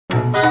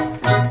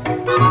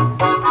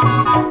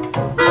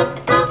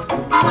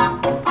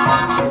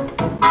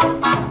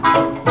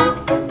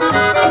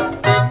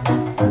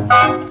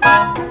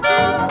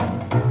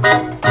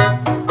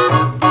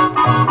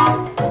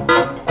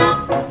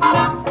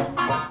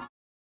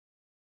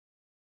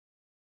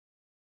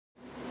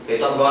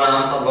Top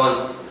Gun Top Gun.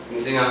 Mình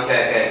xin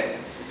okay.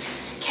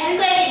 Can we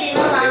go eat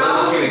dinner now? 你揾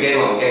到出面驚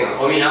我唔驚啊？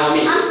我面啊我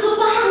面。 I'm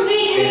super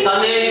hungry. 你start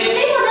呢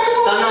Wait for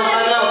that？start now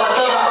start now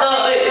faster faster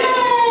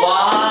誒！哇！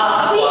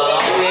你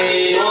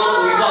我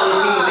回放你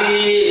知唔知？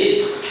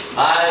係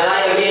睇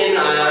入邊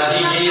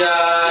GG 啊！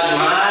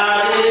媽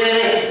的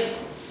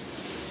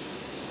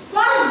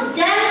What's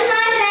damn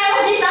nice eh?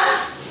 What's this ah?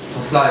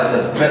 What's like the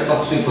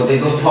BreadTalk sweet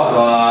potato pot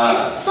喎？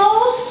 It's so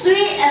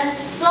sweet and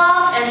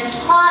soft and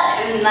hot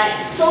and like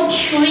so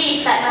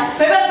chewy. It's like my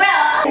favorite bread.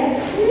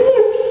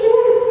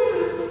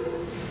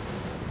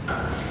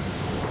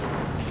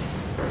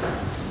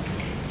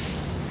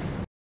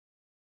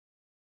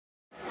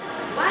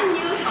 One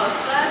use of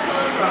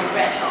circles from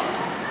BreadTalk.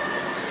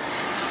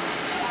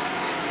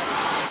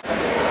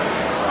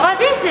 What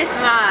is this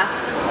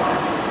mask?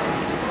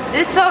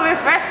 It's so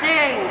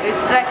refreshing.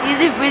 It's like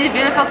really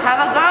beautiful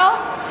cover girl.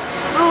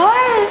 But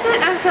why is it?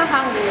 I'm so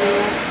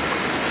hungry.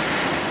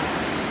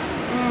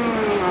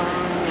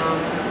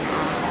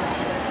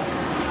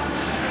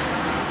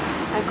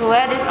 I could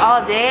wear this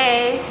all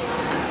day.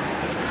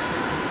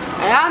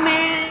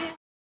 Yummy.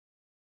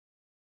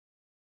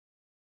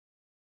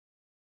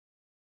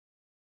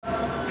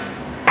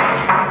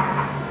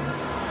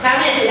 下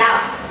面写到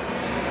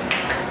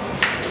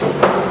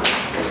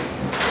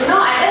You know,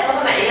 I just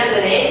opened my email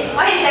today.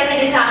 Why you send me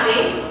this kind of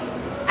thing?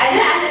 I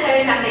didn't ask you to send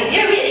me something. Did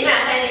you read the email I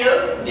sent you?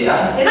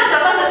 Yeah. You're not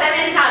supposed to send me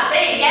this kind of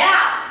thing. Get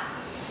out!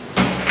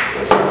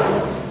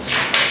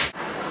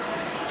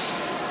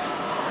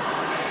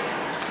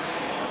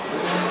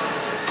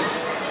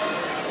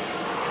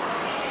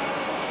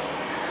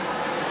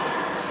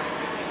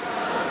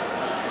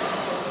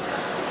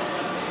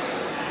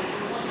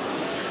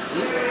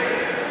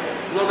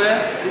 Not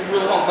bad. This is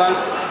real hot fun.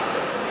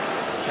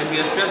 Can be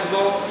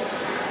stressful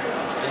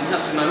and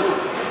helps in my mood.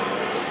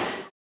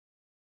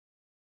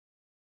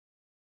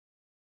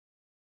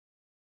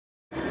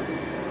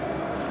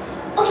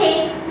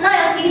 Okay, now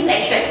your team is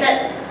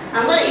extracted.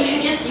 I'm going to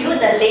introduce you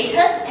the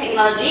latest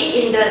technology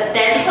in the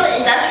dental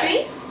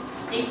industry,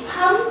 the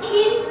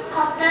pumpkin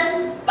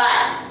cotton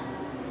bud.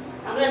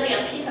 I'm going to take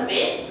a piece of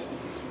it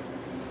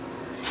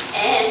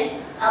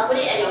and I'll put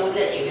it at your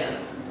wounded area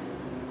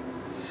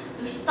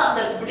to stop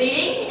the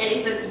bleeding, and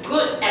it's a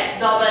good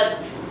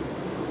absorbent.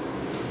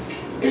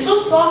 It's so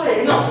soft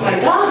and it melts my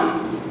gum.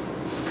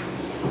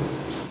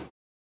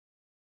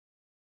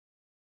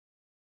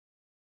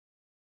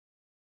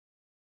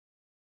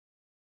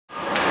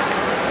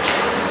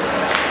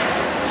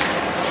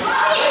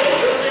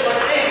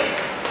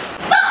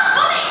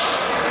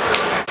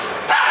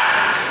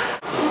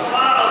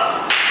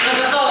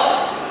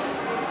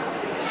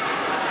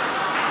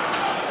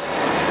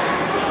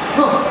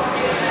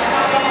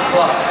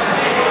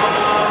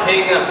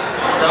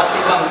 Sarap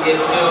ibang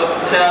gesyo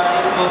siya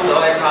ito sa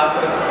ay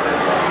kaso.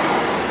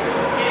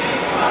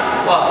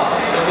 Wah,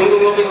 sa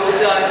bungkong mo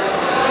pingusi ay